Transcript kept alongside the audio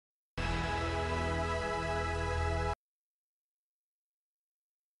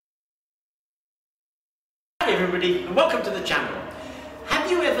Hi everybody and welcome to the channel.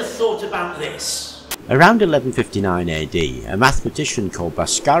 Have you ever thought about this? Around 1159 AD, a mathematician called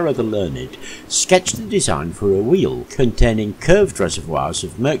Bhaskara the Learned sketched a design for a wheel containing curved reservoirs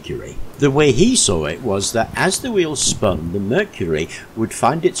of mercury. The way he saw it was that as the wheel spun, the mercury would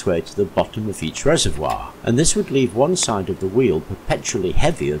find its way to the bottom of each reservoir, and this would leave one side of the wheel perpetually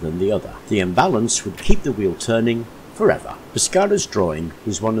heavier than the other. The imbalance would keep the wheel turning forever. Bhaskara's drawing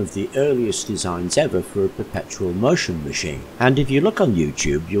was one of the earliest designs ever for a perpetual motion machine, and if you look on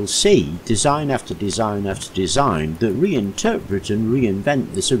YouTube you'll see design after design after design that reinterpret and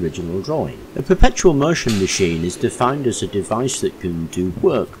reinvent this original drawing. A perpetual motion machine is defined as a device that can do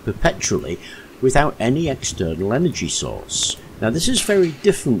work perpetually without any external energy source. Now this is very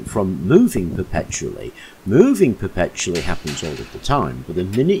different from moving perpetually. Moving perpetually happens all of the time, but the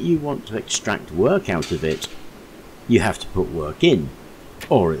minute you want to extract work out of it, you have to put work in,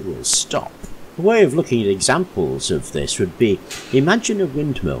 or it will stop. A way of looking at examples of this would be, imagine a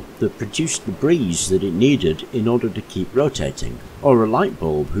windmill that produced the breeze that it needed in order to keep rotating, or a light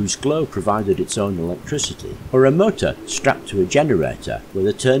bulb whose glow provided its own electricity, or a motor strapped to a generator where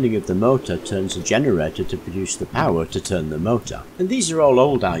the turning of the motor turns the generator to produce the power to turn the motor. And these are all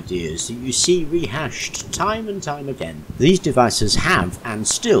old ideas that you see rehashed time and time again. These devices have and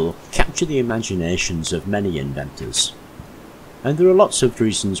still capture the imaginations of many inventors. And there are lots of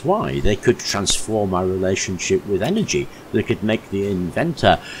reasons why. They could transform our relationship with energy. They could make the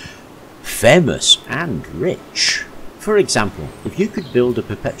inventor famous and rich. For example, if you could build a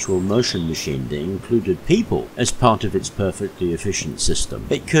perpetual motion machine that included people as part of its perfectly efficient system,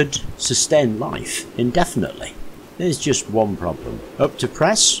 it could sustain life indefinitely. There's just one problem. Up to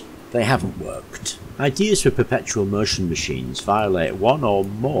press, they haven't worked. Ideas for perpetual motion machines violate one or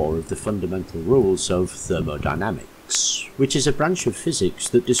more of the fundamental rules of thermodynamics, which is a branch of physics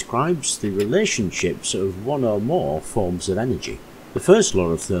that describes the relationships of one or more forms of energy. The first law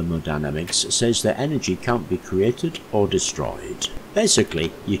of thermodynamics says that energy can't be created or destroyed.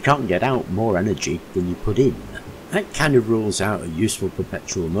 Basically, you can't get out more energy than you put in. That kind of rules out a useful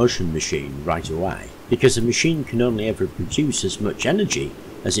perpetual motion machine right away, because a machine can only ever produce as much energy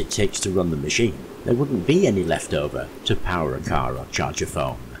as it takes to run the machine. There wouldn't be any left over to power a car or charge a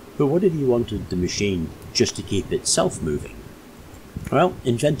phone. But what if you wanted the machine just to keep itself moving? Well,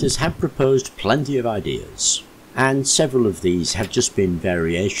 inventors have proposed plenty of ideas, and several of these have just been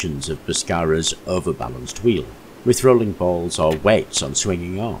variations of Bhaskara's overbalanced wheel, with rolling balls or weights on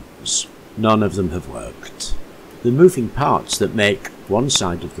swinging arms. None of them have worked. The moving parts that make one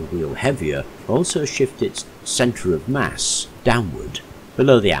side of the wheel heavier also shift its centre of mass downward,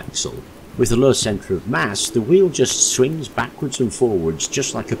 below the axle. With a low centre of mass, the wheel just swings backwards and forwards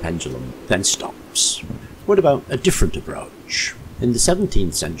just like a pendulum, then stops. What about a different approach? In the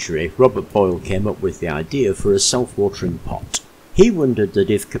 17th century, Robert Boyle came up with the idea for a self-watering pot. He wondered that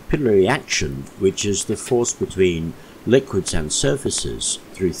if capillary action, which is the force between liquids and surfaces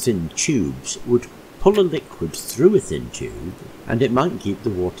through thin tubes, would pull a liquid through a thin tube, and it might keep the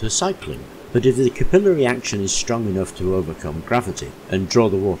water cycling. But if the capillary action is strong enough to overcome gravity and draw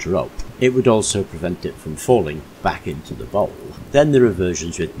the water up, it would also prevent it from falling back into the bowl. Then there are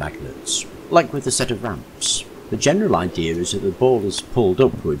versions with magnets, like with a set of ramps. The general idea is that the ball is pulled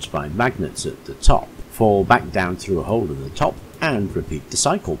upwards by magnets at the top, fall back down through a hole in the top, and repeat the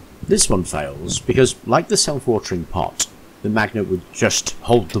cycle. This one fails because, like the self-watering pot, the magnet would just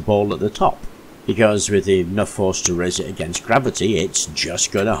hold the ball at the top, because with enough force to raise it against gravity, it's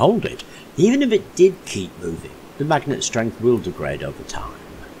just going to hold it. Even if it did keep moving, the magnet strength will degrade over time,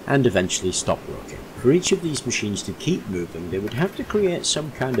 and eventually stop working. For each of these machines to keep moving, they would have to create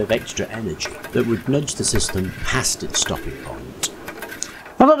some kind of extra energy that would nudge the system past its stopping point.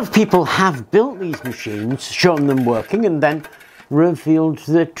 A lot of people have built these machines, shown them working, and then revealed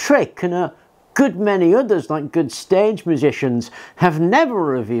the trick, and a good many others, like good stage musicians, have never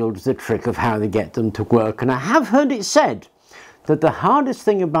revealed the trick of how they get them to work. And I have heard it said that the hardest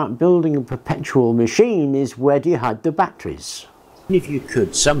thing about building a perpetual machine is where do you hide the batteries? If you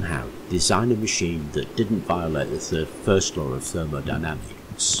could somehow design a machine that didn't violate the first law of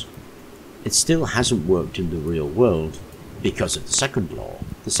thermodynamics, it still hasn't worked in the real world because of the second law.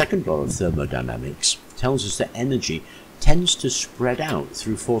 The second law of thermodynamics tells us that energy tends to spread out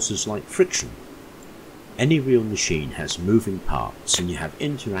through forces like friction. Any real machine has moving parts, and you have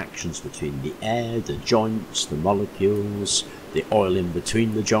interactions between the air, the joints, the molecules, the oil in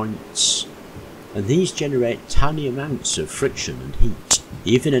between the joints, and these generate tiny amounts of friction and heat,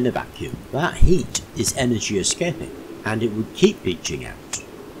 even in a vacuum. That heat is energy escaping, and it would keep leaching out,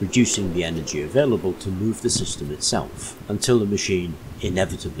 reducing the energy available to move the system itself, until the machine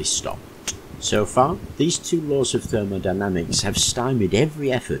inevitably stopped. So far, these two laws of thermodynamics have stymied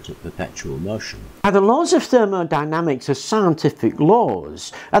every effort at perpetual motion. Now, the laws of thermodynamics are scientific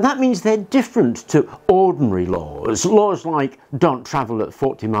laws, and that means they're different to ordinary laws. Laws like don't travel at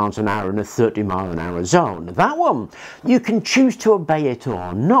 40 miles an hour in a 30 mile an hour zone. That one, you can choose to obey it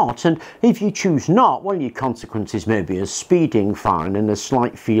or not, and if you choose not, well, your consequences may be a speeding fine and a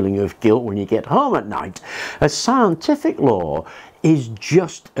slight feeling of guilt when you get home at night. A scientific law is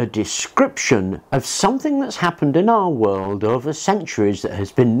just a description of something that's happened in our world over centuries that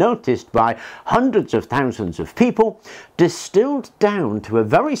has been noticed by hundreds of thousands of people, distilled down to a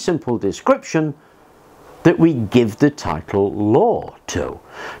very simple description that we give the title law to.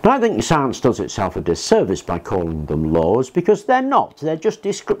 Now, I think science does itself a disservice by calling them laws, because they're not. They're just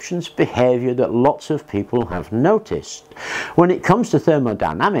descriptions of behaviour that lots of people have noticed. When it comes to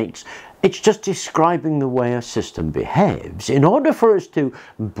thermodynamics, it's just describing the way a system behaves. In order for us to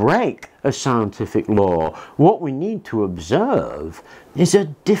break a scientific law, what we need to observe is a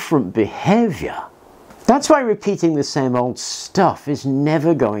different behaviour. That's why repeating the same old stuff is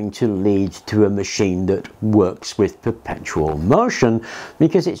never going to lead to a machine that works with perpetual motion,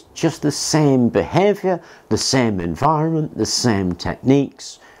 because it's just the same behaviour, the same environment, the same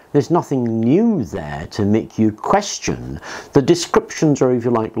techniques. There's nothing new there to make you question the descriptions, or if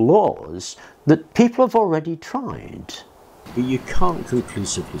you like, laws that people have already tried. But you can't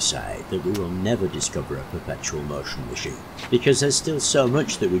conclusively say that we will never discover a perpetual motion machine, because there's still so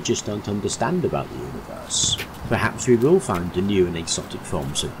much that we just don't understand about the universe. Perhaps we will find the new and exotic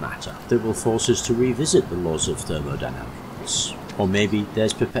forms of matter that will force us to revisit the laws of thermodynamics. Or maybe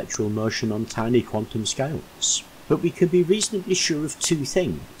there's perpetual motion on tiny quantum scales. But we can be reasonably sure of two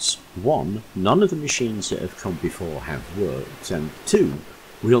things. One, none of the machines that have come before have worked, and two,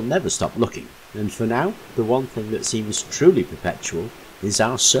 we'll never stop looking. And for now, the one thing that seems truly perpetual is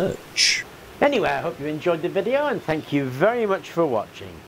our search. Anyway, I hope you enjoyed the video, and thank you very much for watching.